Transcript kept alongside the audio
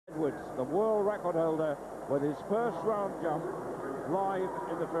the world record holder, with his first round jump live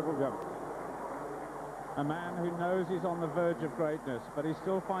in the triple jump. A man who knows he's on the verge of greatness, but he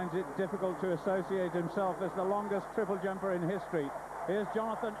still finds it difficult to associate himself as the longest triple jumper in history. Here's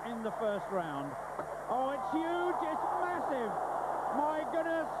Jonathan in the first round. Oh, it's huge, it's massive. My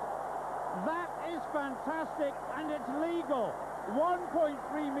goodness, that is fantastic, and it's legal. 1.3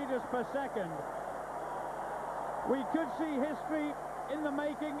 meters per second. We could see history in the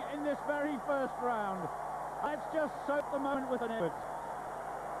making in this very first round. Let's just soak the moment with an effort.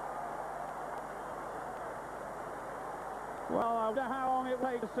 Well, I wonder how long it will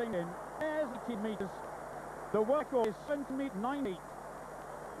take to sink in. There's 18 meters. The record is 17.98.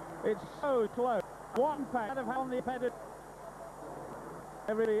 It's so close. What impact have had on the pedal?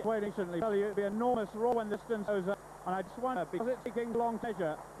 Everybody waiting recently tell you it'll be enormous roar when the distance goes up. And I just wonder, because it's taking long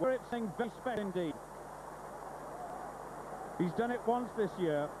pleasure, where it's saying very special indeed. He's done it once this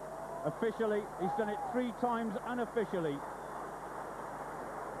year, officially. He's done it 3 times unofficially.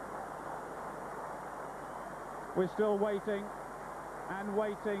 We're still waiting, and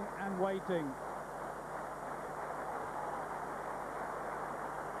waiting, and waiting.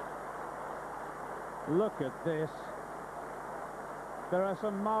 Look at this. There are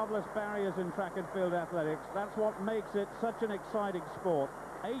some marvellous barriers in track and field athletics. That's what makes it such an exciting sport.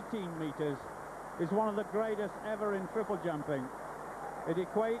 18 meters is one of the greatest ever in triple jumping. It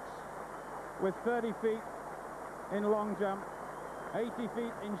equates with 30 feet in long jump, 80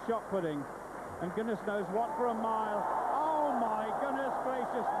 feet in shot putting, and goodness knows what for a mile. Oh my goodness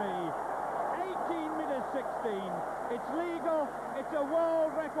gracious me. 18 meters 16. It's legal. It's a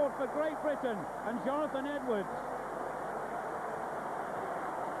world record for Great Britain and Jonathan Edwards.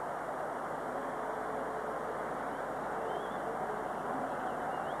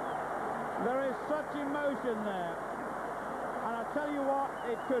 There is such emotion there. And I tell you what,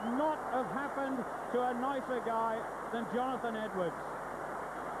 it could not have happened to a nicer guy than Jonathan Edwards.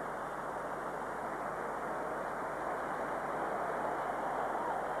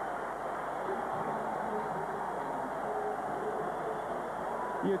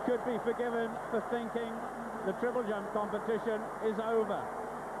 You could be forgiven for thinking the triple jump competition is over.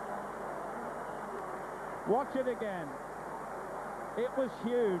 Watch it again. It was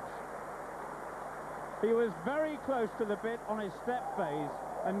huge. He was very close to the bit on his step phase,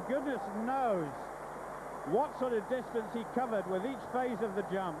 and goodness knows what sort of distance he covered with each phase of the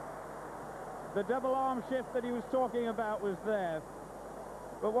jump. The double arm shift that he was talking about was there,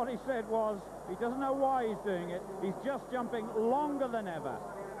 but what he said was he doesn't know why he's doing it. He's just jumping longer than ever.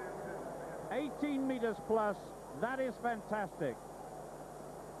 18 meters plus, that is fantastic.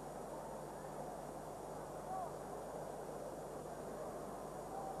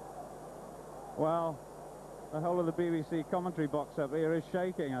 Well, the whole of the BBC commentary box up here is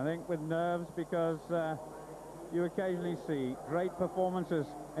shaking, I think, with nerves, because you occasionally see great performances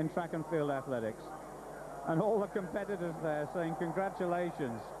in track and field athletics. And all the competitors there saying,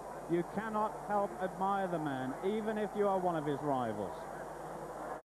 congratulations. You cannot help admire the man, even if you are one of his rivals.